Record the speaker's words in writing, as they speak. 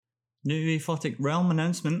New Aphotic Realm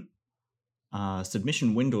announcement.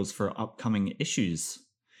 Submission windows for upcoming issues.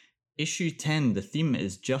 Issue 10, the theme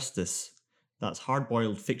is justice. That's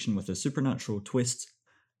hard-boiled fiction with a supernatural twist.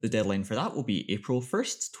 The deadline for that will be April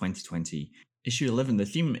 1st, 2020. Issue 11, the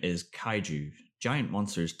theme is kaiju, giant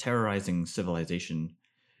monsters terrorizing civilization.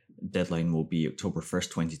 Deadline will be October 1st,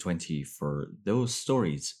 2020 for those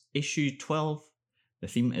stories. Issue 12, the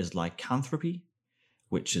theme is lycanthropy,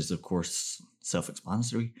 which is, of course,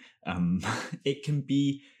 self-explanatory. It can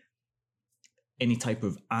be any type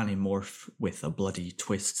of animorph with a bloody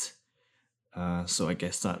twist. So I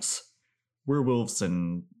guess that's werewolves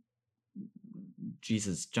and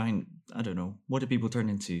Jesus, giant, I don't know. What do people turn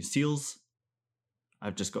into? Seals?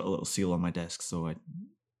 I've just got a little seal on my desk, so I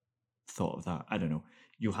thought of that. I don't know.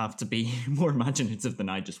 You'll have to be more imaginative than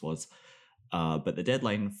I just was. But the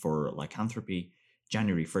deadline for lycanthropy,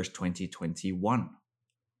 January 1st, 2021.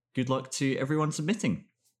 Good luck to everyone submitting.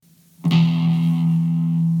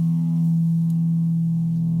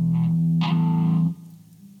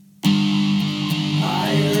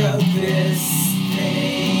 I wrote this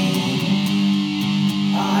thing.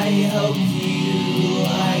 I hope you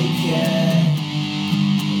like it.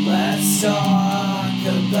 Let's talk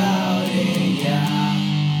about it, yeah.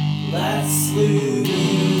 Let's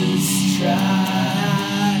lose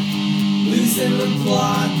track. Losing the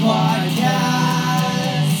plot podcast.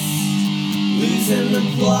 Losing the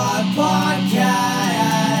plot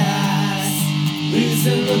podcast.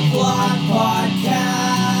 Losing the plot podcast.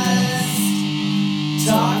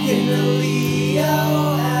 Talking to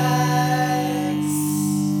Leo X.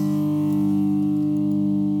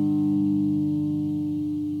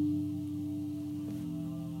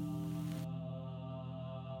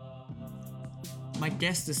 My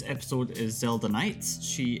guest this episode is Zelda Knight.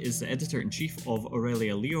 She is the editor-in-chief of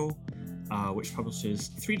Aurelia Leo, which publishes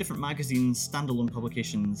 3 different magazines, standalone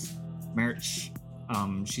publications, merch.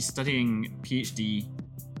 She's studying PhD.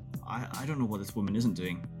 I don't know what this woman isn't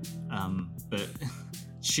doing, but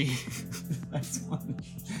she... That's fun.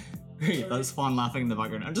 Great, that's fun laughing in the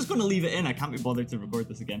background. I'm just going to leave it in. I can't be bothered to record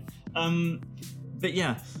this again. But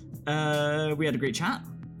yeah, we had a great chat,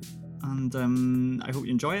 and I hope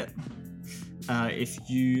you enjoy it. If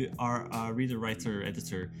you are a reader, writer,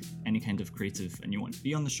 editor, any kind of creative, and you want to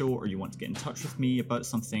be on the show or you want to get in touch with me about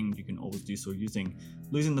something, you can always do so using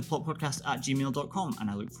losingtheplotpodcast@gmail.com, and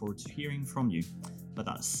I look forward to hearing from you. But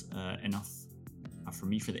that's enough from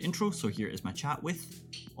me for the intro, so here is my chat with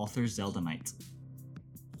author Zelda Knight.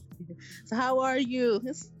 So how are you?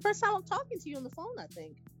 It's the first time I'm talking to you on the phone, I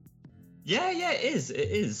think. Yeah, it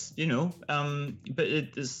is, you know, but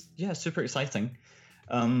it is, super exciting.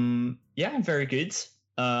 I'm very good.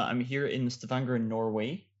 I'm here in Stavanger in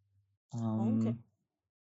Norway. Okay.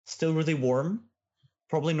 Still really warm.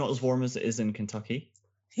 Probably not as warm as it is in Kentucky.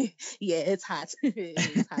 Yeah, it's hot.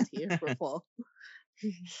 It's hot here for fall.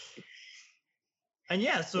 And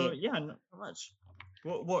not much.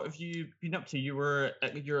 What have you been up to? You're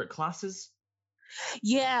at classes?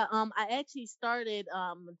 Yeah, I actually started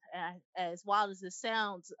as wild as it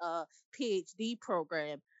sounds, PhD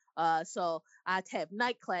program. So I have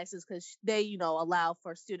night classes because they, allow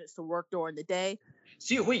for students to work during the day.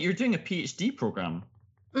 So wait, you're doing a PhD program?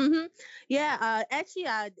 Mm-hmm. Yeah, actually,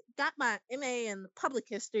 I got my MA in public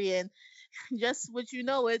history, and just what you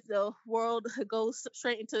know, the world goes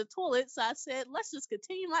straight into the toilet. So I said, let's just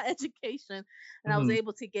continue my education, and I was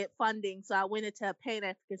able to get funding. So I went into Pan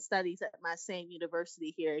African Studies at my same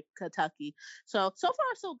university here in Kentucky. So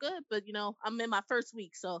far so good, but I'm in my first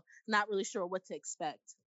week, so not really sure what to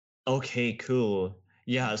expect. Okay, cool.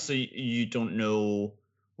 Yeah, so you don't know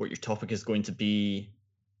what your topic is going to be.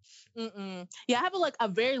 Yeah, I have a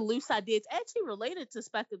very loose idea. It's actually related to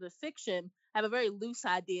speculative fiction. I have a very loose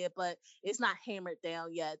idea, but it's not hammered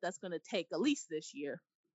down yet. That's going to take at least this year.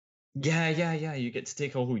 Yeah. You get to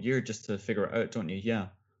take a whole year just to figure it out, don't you? Yeah,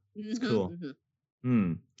 it's cool.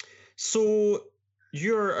 So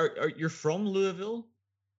you're from Louisville?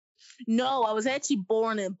 No, I was actually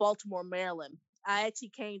born in Baltimore, Maryland. I actually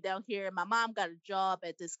came down here. My mom got a job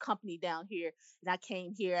at this company down here, and I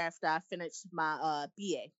came here after I finished my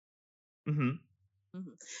BA.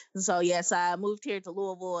 So yes, I moved here to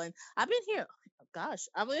Louisville, and I've been here. Gosh,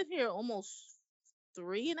 I've been here almost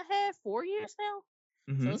 3.5, 4 years now.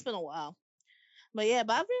 So it's been a while. But I've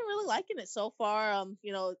been really liking it so far.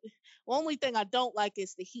 Only thing I don't like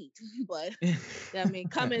is the heat. But I mean,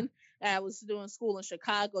 I was doing school in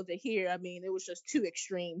Chicago to here. I mean, it was just 2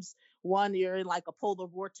 extremes. One, you're in like a polar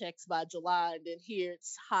vortex by July, and then here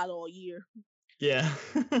it's hot all year. Yeah.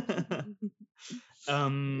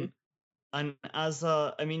 And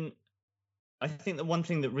I think the one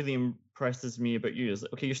thing that really impresses me about you is,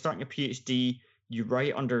 okay, you're starting a PhD, you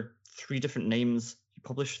write under 3 different names, you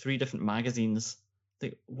publish 3 different magazines.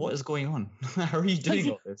 Like, what is going on? How are you doing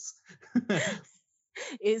all this?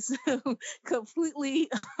 Is completely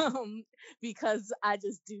because I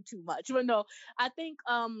just do too much. But no, I think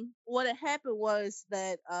what had happened was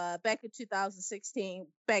that back in 2016,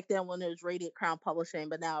 back then when it was Radiant Crown Publishing,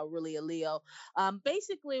 but now really a Leo.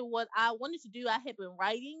 Basically, what I wanted to do, I had been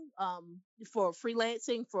writing for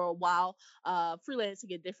freelancing for a while, freelancing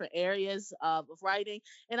in different areas of writing,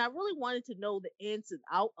 and I really wanted to know the ins and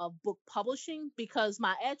out of book publishing because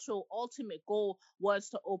my actual ultimate goal was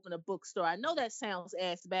to open a bookstore. I know that sounds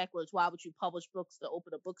ass backwards. Why would you publish books to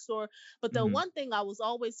open a bookstore? But the Mhm. one thing I was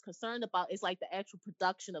always concerned about is like the actual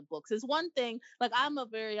production of books. It's one thing, like I'm a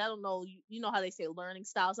very, I don't know, you know how they say learning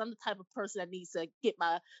styles. I'm the type of person that needs to get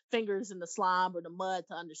my fingers in the slime or the mud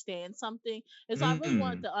to understand something. And so I really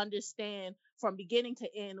wanted Mm. to understand from beginning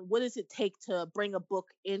to end, what does it take to bring a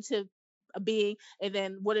book into a being, and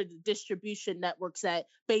then what are the distribution networks that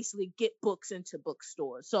basically get books into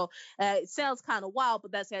bookstores. So it sounds kind of wild,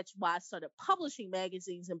 but that's actually why I started publishing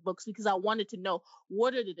magazines and books because I wanted to know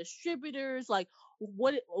what are the distributors, like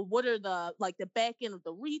what are the like the back end of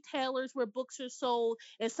the retailers where books are sold,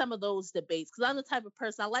 and some of those debates. Because I'm the type of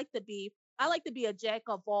person I like to be a jack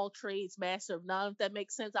of all trades, master of none. If that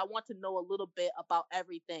makes sense, I want to know a little bit about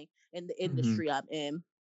everything in the Mhm. industry I'm in.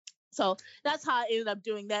 So that's how I ended up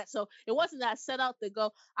doing that. So it wasn't that I set out to go,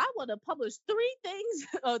 I want to publish 3 things,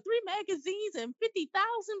 3 magazines and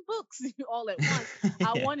 50,000 books all at once.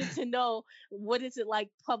 I Yeah. wanted to know, what is it like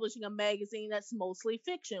publishing a magazine that's mostly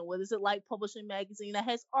fiction? What is it like publishing a magazine that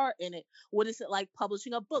has art in it? What is it like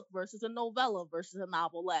publishing a book versus a novella versus a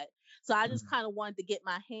novelette? So I just Mhm. kind of wanted to get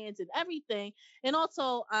my hands in everything. And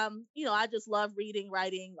also, I just love reading,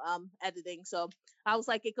 writing, editing. So I was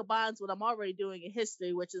like, it combines what I'm already doing in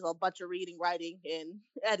history, which is a bunch of reading, writing, and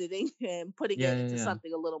editing, and putting Yeah, it yeah, into yeah.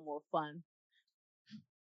 something a little more fun.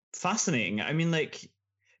 Fascinating. I mean, like,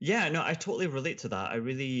 yeah, no, I totally relate to that. I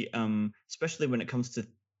really, especially when it comes to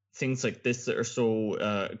things like this that are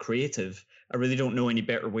so creative, I really don't know any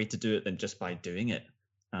better way to do it than just by doing it.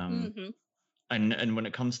 Um, Hmm. and when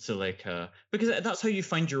it comes to like, because that's how you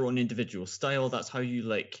find your own individual style. That's how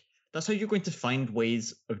you're going to find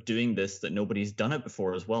ways of doing this that nobody's done it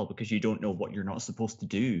before as well, because you don't know what you're not supposed to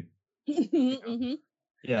do. You know? Hmm.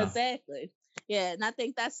 Yeah. Exactly. Yeah, and I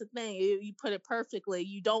think that's the thing. You put it perfectly.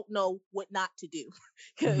 You don't know what not to do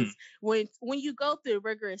Mhm. because when you go through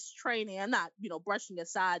rigorous training, I'm not brushing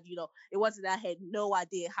aside. It wasn't that I had no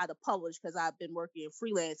idea how to publish because I've been working in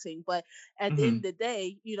freelancing. But at the end of Mhm. the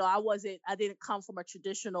day, I didn't come from a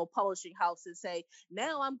traditional publishing house and say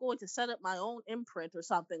now I'm going to set up my own imprint or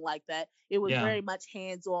something like that. It was Yeah. very much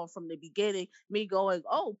hands on from the beginning. Me going,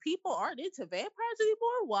 oh, people aren't into vampires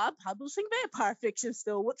anymore. Well, I'm publishing vampire fiction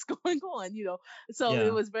still. What's going on? So it Yeah.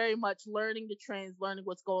 was very much learning the trends, learning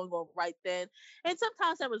what's going on right then. And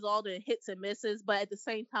sometimes that resulted in hits and misses, but at the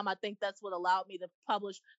same time, I think that's what allowed me to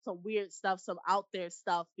publish some weird stuff, some out there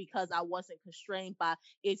stuff, because I wasn't constrained by,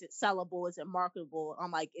 is it sellable, is it marketable? I'm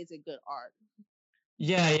like, is it good art?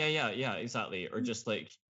 Yeah, yeah, yeah, yeah, exactly. Or just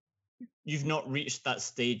like you've not reached that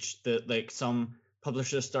stage that like some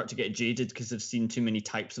publishers start to get jaded because they've seen too many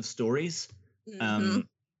types of stories. Hmm. Um,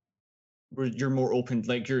 where you're more open,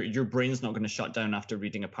 like your brain's not going to shut down after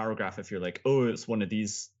reading a paragraph if you're like, oh, it's one of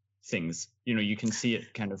these things. You can see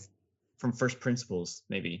it kind of from first principles,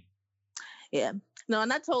 maybe. Yeah. No,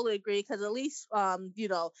 and I totally agree because at least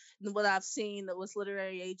what I've seen with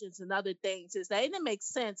literary agents and other things is that, and it makes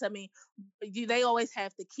sense. I mean, they always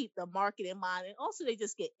have to keep the market in mind, and also they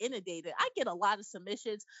just get inundated. I get a lot of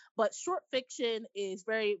submissions, but short fiction is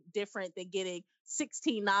very different than getting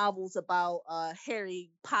 16 novels about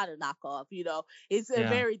Harry Potter knockoff. It's a Yeah.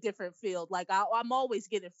 very different field. Like I'm always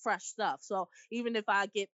getting fresh stuff. So even if I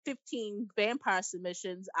get 15 vampire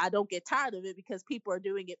submissions, I don't get tired of it because people are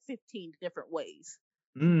doing it 15 different ways.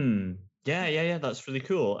 Mm. Yeah, yeah, yeah. That's really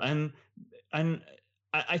cool. And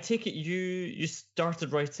I take it you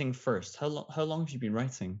started writing first. How long have you been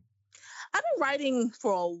writing? I've been writing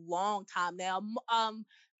for a long time now.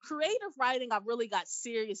 Creative writing, I really got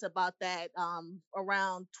serious about that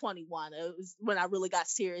around 21. It was when I really got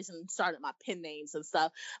serious and started my pen names and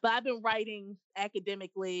stuff. But I've been writing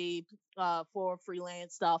academically for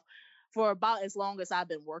freelance stuff for about as long as I've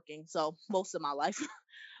been working. So most of my life.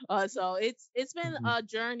 So it's been Mhm. a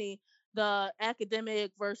journey. the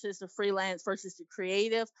academic versus the freelance versus the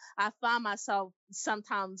creative, I find myself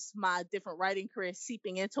sometimes my different writing careers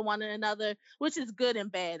seeping into one another, which is good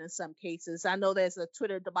and bad in some cases. I know there's a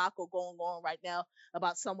Twitter debacle going on right now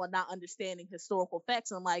about someone not understanding historical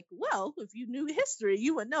facts. I'm like, well, if you knew history,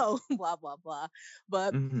 you would know, blah blah blah.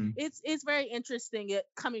 But Mm-hmm. it's very interesting it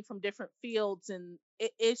coming from different fields, and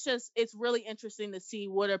it's really interesting to see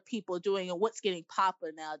what are people doing and what's getting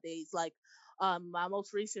popular nowadays. Like my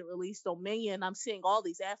most recent release, Dominion, I'm seeing all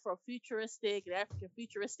these Afrofuturistic and African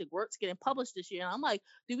futuristic works getting published this year. And I'm like,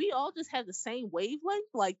 do we all just have the same wavelength?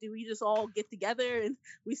 Like, do we just all get together and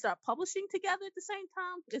we start publishing together at the same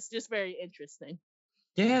time? It's just very interesting.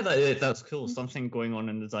 Yeah, that's cool. Something going on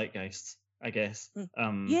in the zeitgeist, I guess.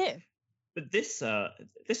 Yeah. But this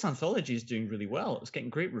anthology is doing really well. It's getting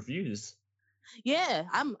great reviews. Yeah,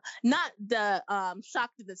 I'm not the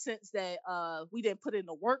shocked in the sense that we didn't put in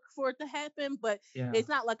the work for it to happen, but Yeah. it's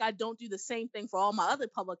not like I don't do the same thing for all my other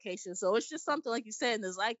publications. So it's just something like you said in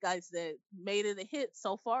the zeitgeist that made it a hit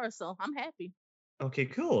so far. So I'm happy. Okay,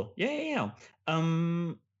 cool. Yeah.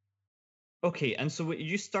 Okay, and so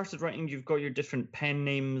you started writing. You've got your different pen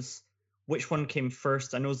names. Which one came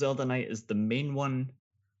first? I know Zelda Knight is the main one.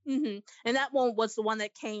 And that one was the one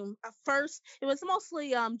that came first. It was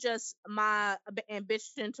mostly just my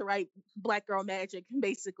ambition to write Black girl magic.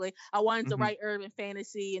 Basically, I wanted to write urban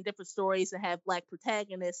fantasy and different stories and have Black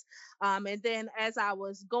protagonists. And then as I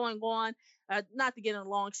was going on, not to get in a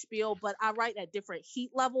long spiel, but I write at different heat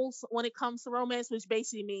levels when it comes to romance, which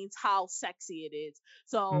basically means how sexy it is.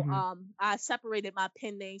 So I separated my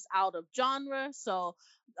pen names out of genre. So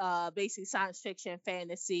basically science fiction,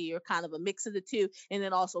 fantasy, or kind of a mix of the two, and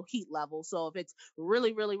then also heat level. So if it's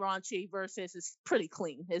really, really raunchy versus it's pretty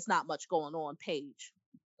clean, there's not much going on page.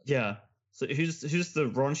 Yeah. So who's the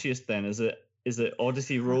raunchiest then? Is it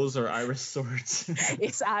Odyssey Rose or Iris Sword?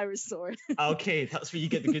 It's Iris Sword. Okay, that's where you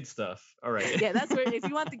get the good stuff. All right. Yeah, that's where if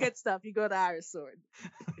you want the good stuff, you go to Iris Sword.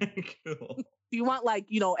 Cool. If you want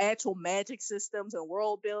actual magic systems and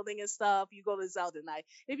world building and stuff, you go to Zelda Knight.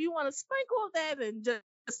 If you want a sprinkle of that and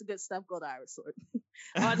just the good stuff, go to Iris Sword.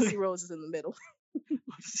 Odyssey Rose is in the middle.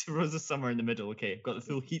 Odyssey Rose is somewhere in the middle. Okay, I've got the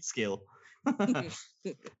full heat scale.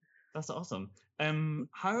 That's awesome.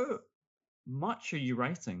 How much are you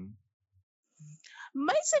writing?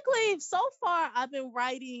 Basically, so far I've been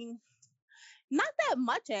writing not that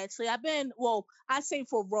much actually. I say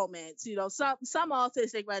for romance, some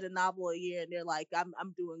authors they write a novel a year and they're like,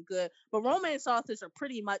 I'm doing good. But romance authors are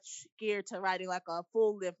pretty much geared to writing like a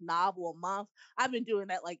full length novel a month. I've been doing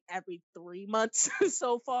that like every 3 months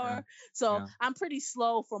so far. Yeah. So Yeah. I'm pretty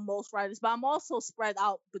slow for most writers, but I'm also spread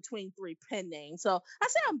out between 3 pen names. So I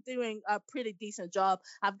say I'm doing a pretty decent job.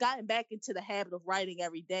 I've gotten back into the habit of writing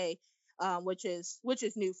every day. Which is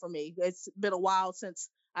new for me. It's been a while since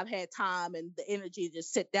I've had time and the energy to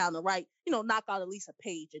just sit down and write, knock out at least a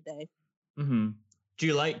page a day. Do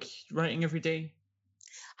you like writing every day?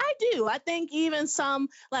 I do. I think even some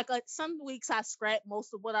weeks I scrap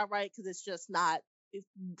most of what I write because it's just not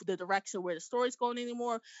the direction where the story's going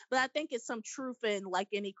anymore. But I think it's some truth in like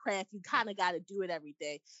any craft, you kind of got to do it every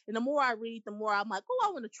day. And the more I read, the more I'm like, oh,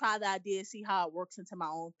 I want to try the idea, see how it works into my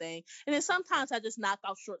own thing. And then sometimes I just knock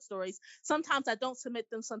out short stories. Sometimes I don't submit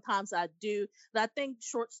them. Sometimes I do. But I think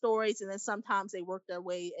short stories and then sometimes they work their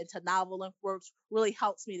way into novel length works really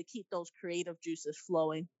helps me to keep those creative juices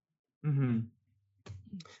flowing.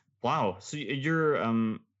 Wow. So you're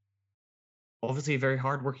obviously a very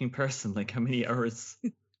hardworking person. Like, how many hours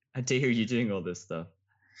a day are you doing all this stuff?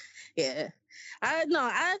 Yeah, I don't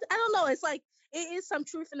know. It's like it is some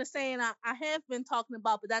truth in the saying I have been talking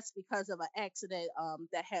about, but that's because of an accident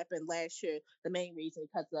that happened last year. The main reason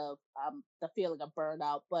because of the feeling of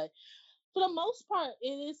burnout, but for the most part, it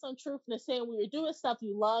is some truth in the saying when you're doing stuff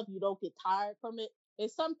you love, you don't get tired from it.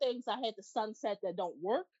 There's some things I had to sunset that don't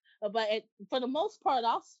work. But for the most part,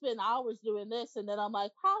 I'll spend hours doing this, and then I'm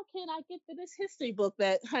like, how can I get to this history book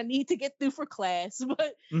that I need to get through for class?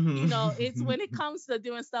 But it's when it comes to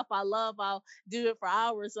doing stuff I love, I'll do it for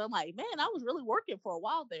hours. So I'm like, man, I was really working for a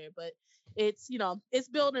while there, but it's it's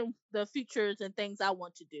building the features and things I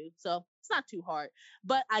want to do, so it's not too hard.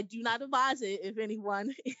 But I do not advise it if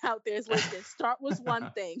anyone out there is listening. Start with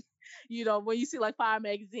one thing. When you see like Fire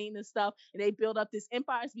Magazine and stuff, and they build up this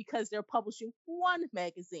empire, it's because they're publishing one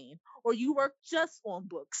magazine, or you work just on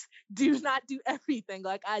books. Do not do everything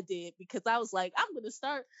like I did, because I was like, I'm going to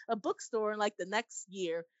start a bookstore in like the next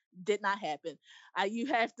year. Did not happen. You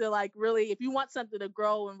have to like really, if you want something to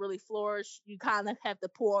grow and really flourish, you kind of have to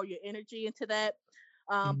pour your energy into that.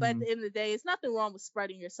 But at the end of the day, it's nothing wrong with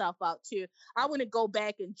spreading yourself out too. I wouldn't go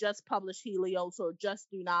back and just publish Helios or just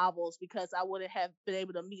do novels because I wouldn't have been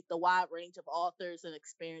able to meet the wide range of authors and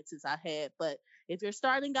experiences I had. But if you're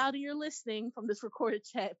starting out and you're listening from this recorded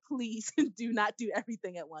chat, please do not do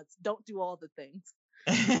everything at once. Don't do all the things.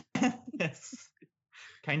 Yes.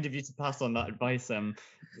 Kind of you to pass on that advice.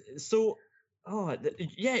 So,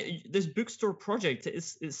 this bookstore project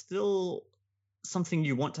is still something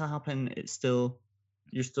you want to happen.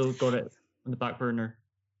 You're still got it on the back burner.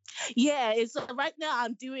 Yeah, it's right now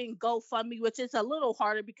I'm doing GoFundMe, which is a little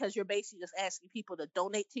harder because you're basically just asking people to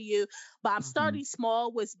donate to you. But I'm starting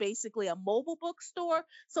small with basically a mobile bookstore.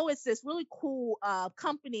 So it's this really cool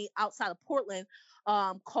company outside of Portland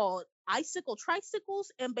called Icicle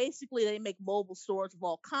Tricycles, and basically they make mobile stores of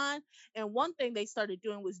all kind. And one thing they started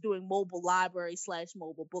doing was doing mobile library /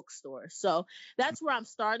 mobile bookstore. So that's where I'm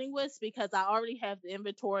starting with, because I already have the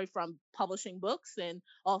inventory from publishing books and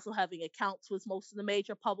also having accounts with most of the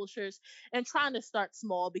major publishers, and trying to start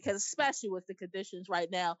small because especially with the conditions right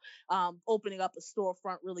now, opening up a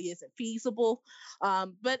storefront really isn't feasible.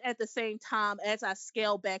 But at the same time, as I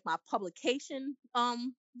scale back my publication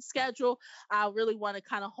schedule, I really want to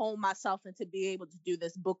kind of hone myself into be able to do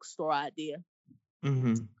this bookstore idea.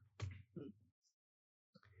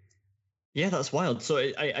 Yeah, that's wild. So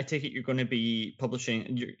I take it you're going to be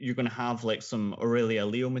publishing, you're going to have like some Aurelia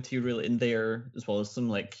Leo material in there, as well as some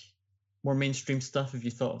like more mainstream stuff. Have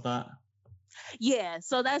you thought of that? Yeah,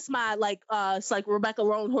 so that's my it's like Rebecca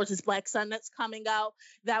Roanhorse's Black Sun that's coming out.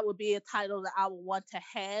 That would be a title that I would want to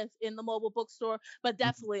have in the mobile bookstore, but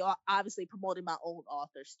definitely obviously promoting my own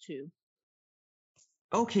authors too.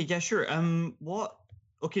 Okay, yeah, sure.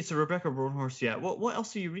 So Rebecca Roanhorse, yeah. What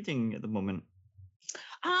else are you reading at the moment?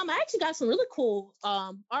 I actually got some really cool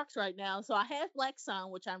arcs right now. So I have Black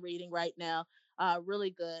Sun, which I'm reading right now.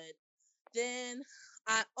 Really good. Then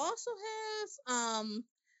I also have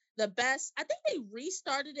the best. I think they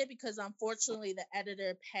restarted it because unfortunately the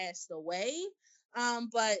editor passed away.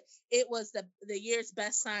 But it was the year's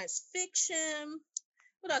best science fiction.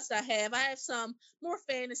 What else do I have? I have some more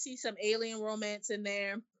fantasy, some alien romance in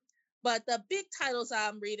there. But the big titles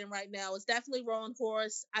I'm reading right now is definitely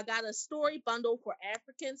Roanhorse. I got a story bundle for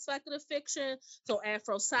African speculative fiction, so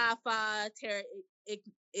Afro sci-fi, I can't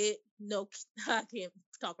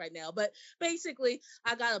talk right now, but basically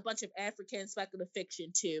I got a bunch of African speculative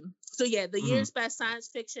fiction too. So yeah, the year's best science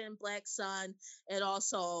fiction, Black Sun, and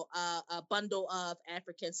also a bundle of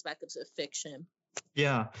African speculative fiction.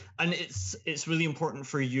 Yeah, and it's really important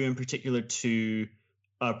for you in particular to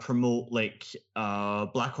promote Black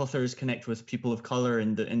authors, connect with people of color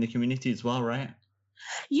in the community as well, right?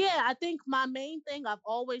 Yeah, I think my main thing I've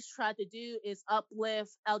always tried to do is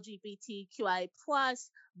uplift LGBTQI plus,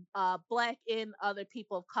 Black and other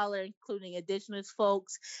people of color, including Indigenous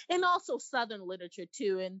folks, and also Southern literature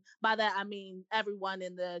too. And by that I mean everyone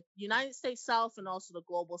in the United States South and also the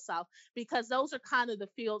global South, because those are kind of the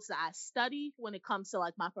fields that I study when it comes to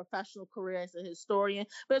like my professional career as a historian.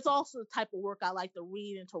 But it's also the type of work I like to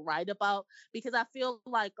read and to write about, because I feel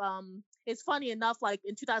like it's funny enough, like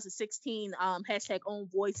in 2016, hashtag Own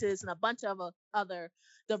Voices and a bunch of other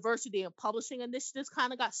diversity and publishing initiatives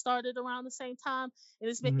kind of got started around the same time. And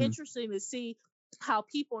it's been interesting to see how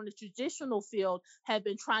people in the traditional field have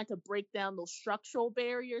been trying to break down those structural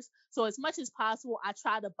barriers. So as much as possible, I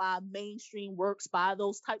try to buy mainstream works by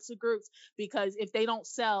those types of groups, because if they don't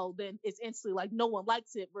sell, then it's instantly like no one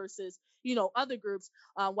likes it, versus, other groups,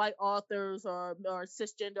 white authors or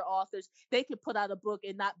cisgender authors, they could put out a book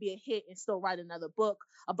and not be a hit and still write another book.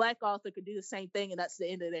 A Black author could do the same thing and that's the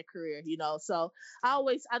end of their career, So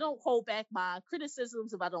I don't hold back my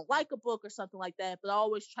criticisms if I don't like a book or something like that, but I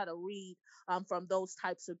always try to read from those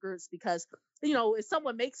types of groups, because if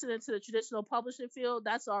someone makes it into the traditional publishing field,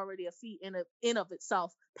 that's already a feat in of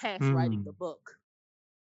itself past writing the book.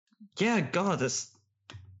 Yeah, God, it's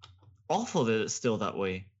awful that it's still that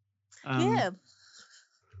way. Yeah.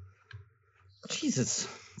 Jesus.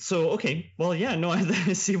 So, okay. Well, yeah, no, I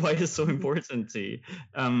see why it's so important to you.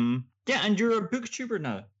 Yeah, and you're a booktuber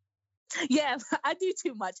now. Yeah, I do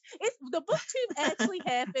too much. The booktube actually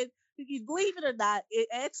happened, believe it or not, it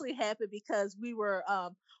actually happened because we were,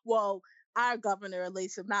 our governor, at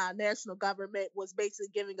least if not our national government, was basically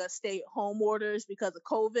giving us stay-at-home orders because of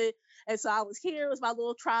COVID. And so I was here with my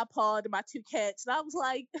little tripod and my 2 cats, and I was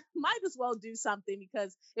like, might as well do something,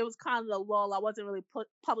 because it was kind of a lull. I wasn't really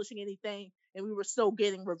publishing anything, and we were still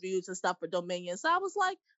getting reviews and stuff for Dominion. So I was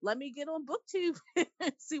like, let me get on BookTube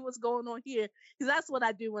and see what's going on here, because that's what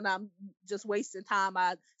I do when I'm just wasting time.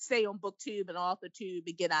 I stay on BookTube and AuthorTube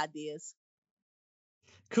and get ideas.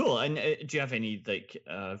 Cool. And do you have any like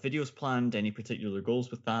videos planned? Any particular goals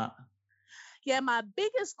with that? Yeah, my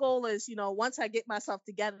biggest goal is, once I get myself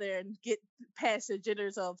together and get past the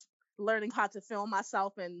jitters of learning how to film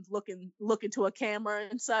myself and look into a camera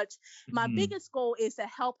and such, my Mhm. biggest goal is to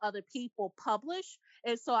help other people publish.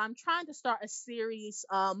 And so I'm trying to start a series.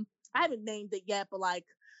 I haven't named it yet, but like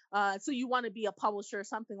so you want to be a publisher or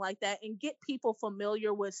something like that, and get people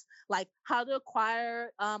familiar with like how to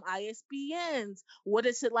acquire ISBNs. What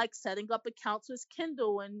is it like setting up accounts with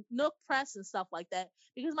Kindle and Nook Press and stuff like that?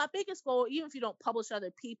 Because my biggest goal, even if you don't publish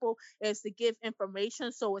other people, is to give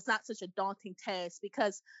information so it's not such a daunting task.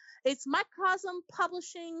 Because it's Microcosm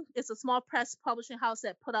Publishing. It's a small press publishing house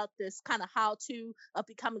that put out this kind of how to of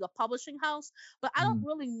becoming a publishing house. But I don't Mm.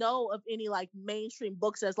 really know of any like mainstream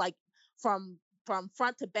books as like from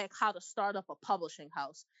front to back how to start up a publishing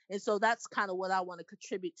house. And so that's kind of what I want to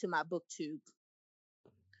contribute to my booktube.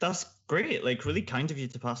 That's great. Like really kind of you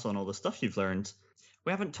to pass on all the stuff you've learned.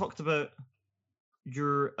 We haven't talked about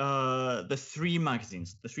your the three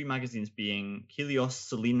magazines. The three magazines being Helios,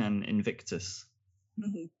 Selene, and Invictus.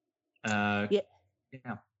 Mm-hmm. Uh, Yeah.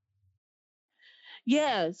 yeah.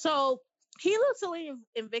 Yeah. So Helios, Selene,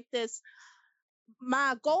 Invictus,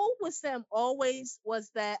 my goal with them always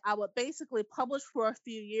was that I would basically publish for a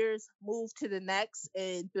few years, move to the next,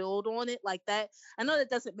 and build on it like that. I know that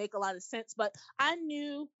doesn't make a lot of sense, but I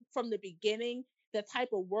knew from the beginning the type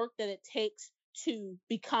of work that it takes to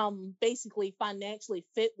become basically financially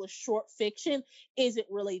fit with short fiction isn't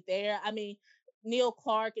really there. I mean, Neil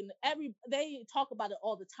Clark and they talk about it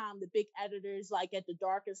all the time, the big editors like at the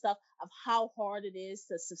Dark and stuff, of how hard it is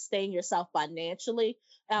to sustain yourself financially,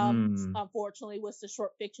 Mm. unfortunately, with the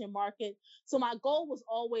short fiction market. So my goal was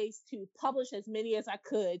always to publish as many as I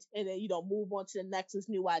could and then move on to the next with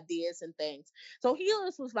new ideas and things. So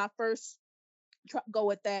Helios was my first go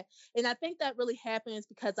with that, and I think that really happens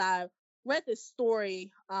because I read this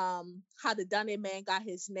story, how the Dunning Man got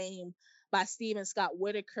his name, by Stephen Scott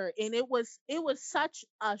Whitaker, and it was such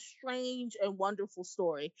a strange and wonderful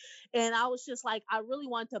story. And I was just like, I really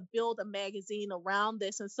want to build a magazine around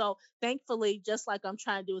this. And so thankfully, just like I'm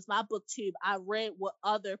trying to do with my booktube, I read what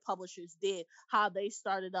other publishers did, how they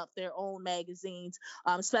started up their own magazines,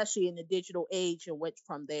 especially in the digital age, and went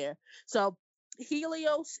from there. So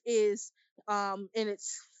Helios is in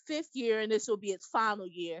its fifth year, and this will be its final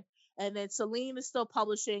year. And then Selene is still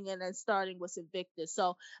publishing, and then starting with Invictus.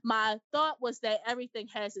 So my thought was that everything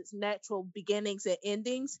has its natural beginnings and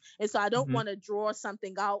endings, and so I don't Mhm. want to draw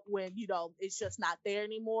something out when it's just not there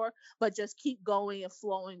anymore, but just keep going and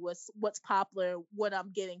flowing with what's popular, what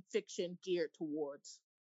I'm getting fiction geared towards.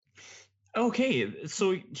 Okay,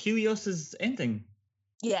 so Helios is ending.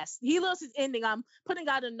 Yes, Helios is ending. I'm putting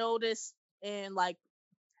out a notice, and like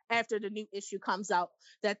after the new issue comes out,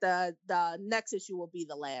 that the next issue will be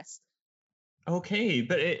the last. Okay,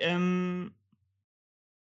 but and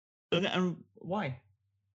why?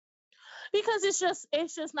 Because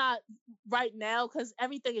it's just not right now, because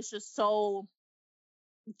everything is just so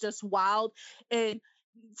just wild, and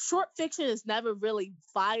short fiction is never really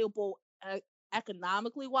viable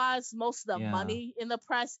economically wise. Most of the Yeah. money in the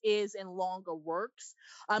press is in longer works.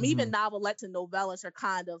 Even Mhm. novelettes and novellas are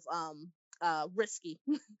kind of risky,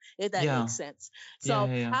 if that Yeah. makes sense. Yeah. So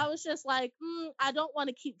Yeah. Yeah. I was just like, I don't want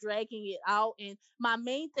to keep dragging it out. And my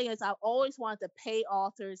main thing is I always wanted to pay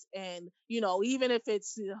authors, and even if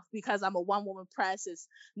it's because I'm a one woman press, it's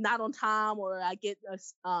not on time, or I get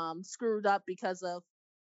screwed up because of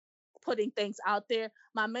putting things out there.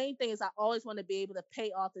 My main thing is I always want to be able to pay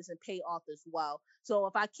authors and pay authors well. So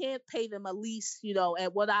if I can't pay them at least,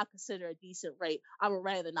 at what I consider a decent rate, I would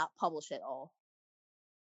rather not publish at all.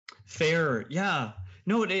 Fair. Yeah.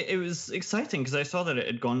 No, it was exciting because I saw that it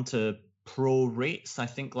had gone to pro rates, I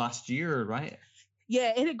think last year, right?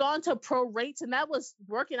 Yeah, it had gone to pro rates, and that was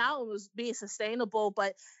working out and was being sustainable.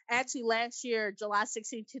 But actually, last year, July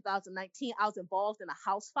 16, 2019, I was involved in a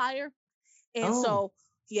house fire. And Oh. so,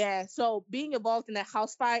 yeah, so being involved in that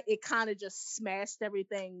house fire, it kind of just smashed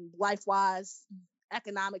everything life wise,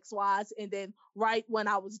 economics wise. And then, right when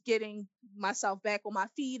I was getting myself back on my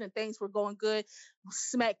feet and things were going good,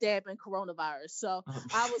 smack dab in coronavirus. So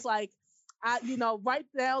I was like, right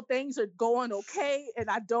now things are going okay, and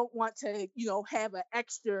I don't want to, have an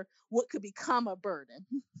extra what could become a burden.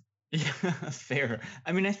 Yeah, fair.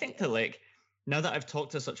 I mean, I think that like now that I've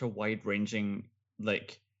talked to such a wide-ranging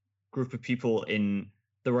like group of people in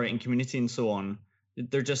the writing community and so on,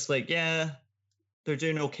 they're just like, yeah, they're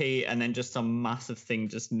doing okay, and then just some massive thing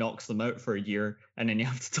just knocks them out for a year, and then you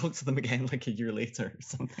have to talk to them again like a year later or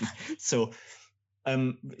something. So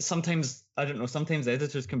sometimes I don't know, sometimes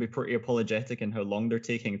editors can be pretty apologetic in how long they're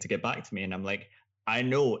taking to get back to me, and I'm like, I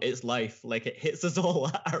know it's life. Like it hits us all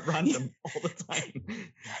at random all the time.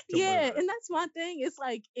 Yeah, and that's my thing. It's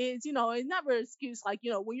like it's it's never an excuse. Like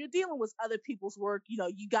when you're dealing with other people's work,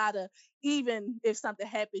 you gotta, even if something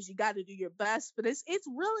happens, you gotta do your best. But it's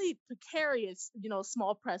really precarious.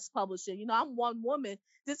 Small press publishing. I'm one woman.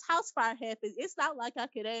 This house fire happened. It's not like I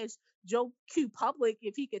could ask Joe Q Public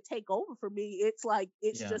if he could take over for me. It's like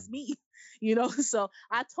it's just me. So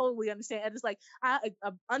I totally understand. And it's like I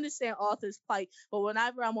understand authors' plight, but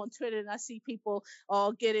whenever I'm on Twitter and I see people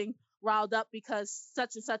all getting riled up because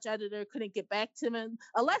such and such editor couldn't get back to them,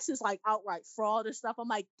 unless it's like outright fraud or stuff, I'm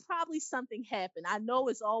like, probably something happened. I know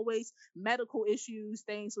it's always medical issues,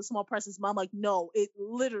 things with small presses, but I'm like, no, it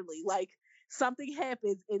literally, like, something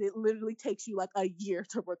happens and it literally takes you like a year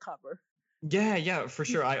to recover. Yeah, for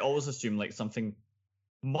sure. I always assume like something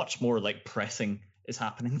much more like pressing is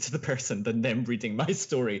happening to the person than them reading my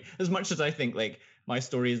story. As much as I think like my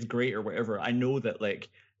story is great or whatever, I know that like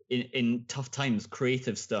in tough times,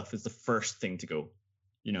 creative stuff is the first thing to go,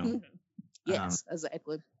 Yes,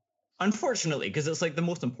 exactly. Unfortunately, because it's like the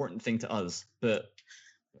most important thing to us, but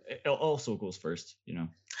it also goes first,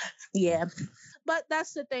 Yeah. But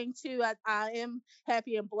that's the thing too. I am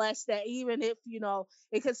happy and blessed that even if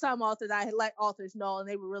because some authors, I let authors know and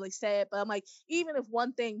they were really sad, but I'm like, even if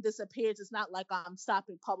one thing disappears, it's not like I'm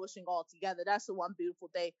stopping publishing altogether. That's the one beautiful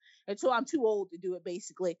thing. Until I'm too old to do it,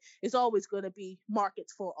 basically, it's always going to be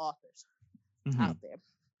markets for authors out there.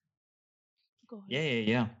 Go ahead.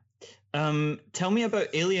 Yeah. Tell me about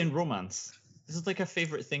alien romance. This is like a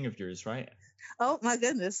favorite thing of yours, right? Oh my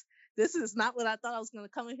goodness. This is not what I thought I was going to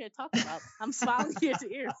come in here and talk about. I'm smiling ear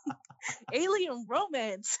to ear. Alien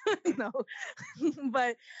romance,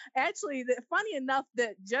 But actually, funny enough,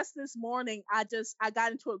 that just this morning, I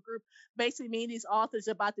got into a group. Basically, me and these authors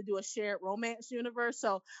are about to do a shared romance universe.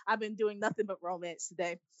 So I've been doing nothing but romance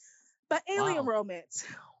today. But alien romance,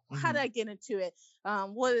 how did I get into it?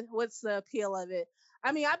 What's the appeal of it?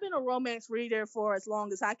 I mean, I've been a romance reader for as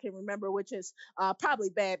long as I can remember, which is probably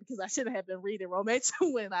bad because I shouldn't have been reading romance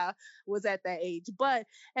when I was at that age. But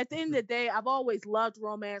at the end of the day, I've always loved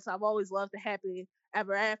romance. I've always loved the happy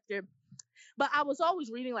ever after. But I was always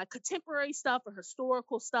reading like contemporary stuff or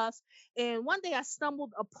historical stuff. And one day I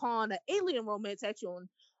stumbled upon an alien romance actually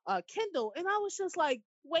on Kindle. And I was just like,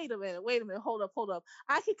 wait a minute, hold up.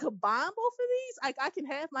 I can combine both of these. Like I can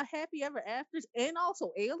have my happy ever afters and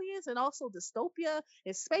also aliens and also dystopia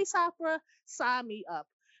and space opera. Sign me up.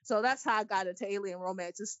 So that's how I got into alien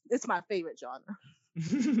romance. It's my favorite genre.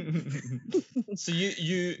 So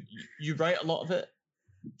you write a lot of it?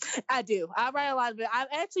 I do. I write a lot of it. I've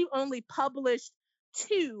actually only published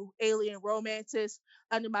 2 alien romances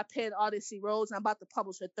under my pen, Odyssey Roads. I'm about to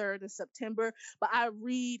publish a 3rd in September. But I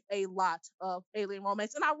read a lot of alien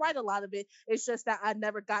romance, and I write a lot of it. It's just that I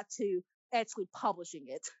never got to actually publishing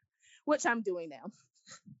it, which I'm doing now.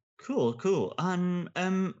 Cool.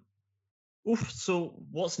 So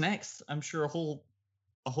what's next? I'm sure a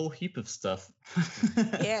whole heap of stuff.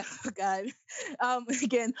 Yeah, God.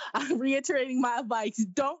 Again, I'm reiterating my advice.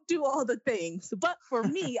 Don't do all the things. But for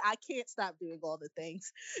me, I can't stop doing all the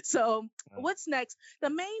things. So what's next?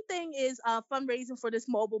 The main thing is fundraising for this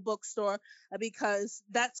mobile bookstore because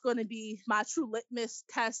that's going to be my true litmus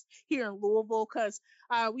test here in Louisville because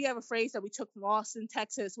we have a phrase that we took from Austin,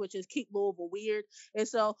 Texas, which is keep Louisville weird. And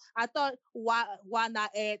so I thought, why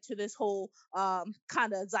not add to this whole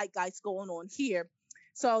kind of zeitgeist going on here?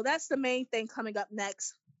 So that's the main thing coming up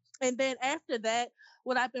next. And then after that,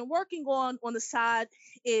 what I've been working on the side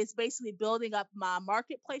is basically building up my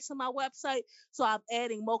marketplace on my website. So I'm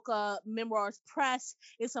adding Mocha Memoirs Press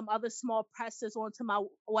and some other small presses onto my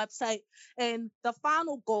website. And the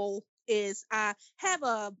final goal is I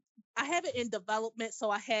have it in development.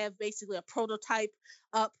 So I have basically a prototype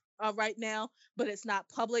up right now, but it's not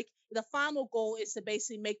public. The final goal is to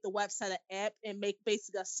basically make the website an app and make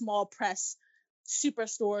basically a small press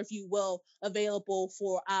superstore, if you will, available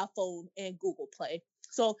for iPhone and Google Play.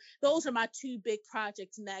 So those are my 2 big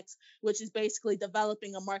projects next, which is basically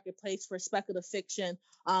developing a marketplace for speculative fiction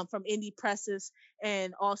from indie presses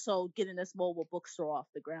and also getting this mobile bookstore off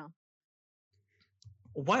the ground.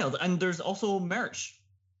 Wild. And there's also merch.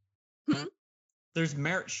 There's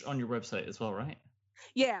merch on your website as well, right?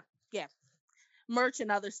 Yeah. Merch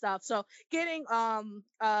and other stuff. So getting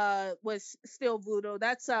was Still Voodoo.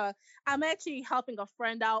 That's I'm actually helping a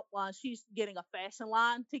friend out while she's getting a fashion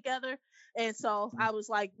line together. And so I was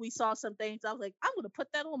like, we saw some things. I was like, I'm gonna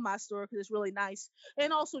put that on my store because it's really nice.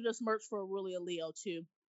 And also just merch for Aurelia Leo too.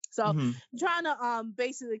 So I'm trying to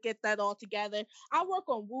basically get that all together. I work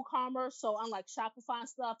on WooCommerce, so unlike Shopify and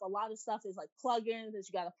stuff, a lot of stuff is like plugins that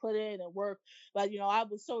you got to put in and work. But you know, I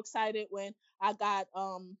was so excited when I got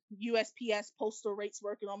USPS postal rates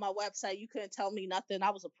working on my website. You couldn't tell me nothing.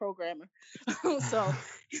 I was a programmer. so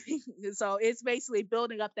it's basically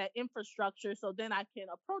building up that infrastructure, so then I can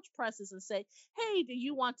approach presses and say, hey, do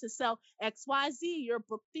you want to sell XYZ, your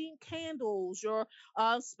book themed candles, your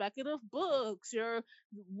speculative books, your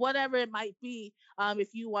whatever it might be, if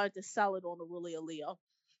you wanted to sell it on the Rulia Leo.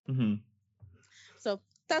 So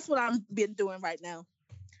that's what I've been doing right now.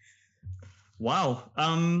 Wow.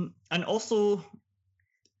 And also,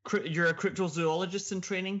 you're a cryptozoologist in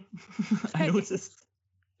training, I noticed.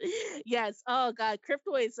 Yes. Oh God,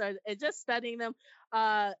 cryptoids are just studying them.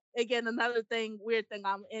 Again, another weird thing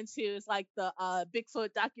I'm into is like the Bigfoot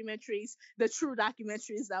documentaries, the true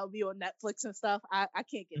documentaries that will be on Netflix and stuff. I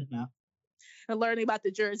can't get enough. And learning about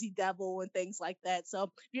the Jersey Devil and things like that. So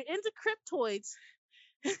if you're into cryptoids,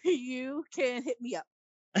 you can hit me up.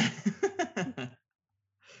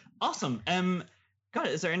 Awesome. God,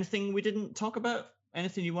 is there anything we didn't talk about?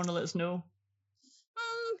 Anything you want to let us know?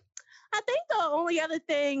 I think the only other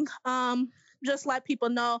thing, just let people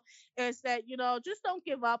know, is that, you know, just don't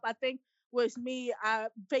give up. I think with me, I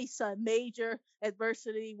faced a major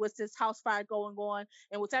adversity with this house fire going on,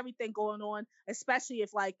 and with everything going on, especially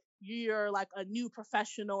if like you're like a new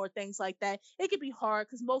professional or things like that, it can be hard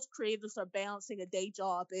because most creators are balancing a day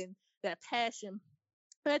job and their passion.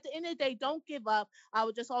 But at the end of the day, don't give up. I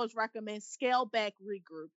would just always recommend scale back,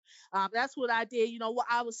 regroup. That's what I did. You know,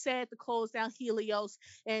 I was sad to close down Helios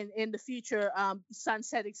and in the future,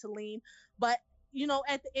 sunsetting Selene. But, you know,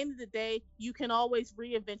 at the end of the day, you can always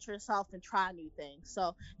reinvent yourself and try new things.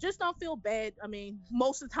 So just don't feel bad. I mean,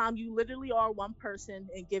 most of the time, you literally are one person,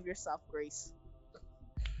 and give yourself grace.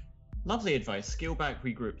 Lovely advice. Scale back,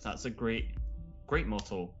 regroup. That's a great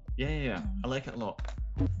motto. Yeah. I like it a lot.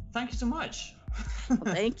 Thank you so much. Well,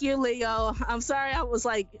 thank you, Leo. I'm sorry I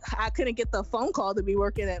couldn't get the phone call to be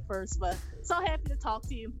working at first, but so happy to talk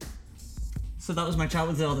to you. So that was my chat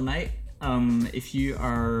with Zelda Knight. If you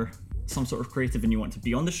are some sort of creative and you want to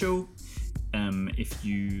be on the show, if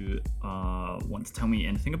you want to tell me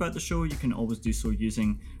anything about the show, you can always do so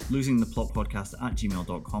using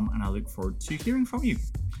losingtheplotpodcast@gmail.com, and I look forward to hearing from you.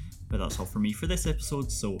 But that's all for me for this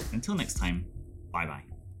episode, so until next time, bye bye.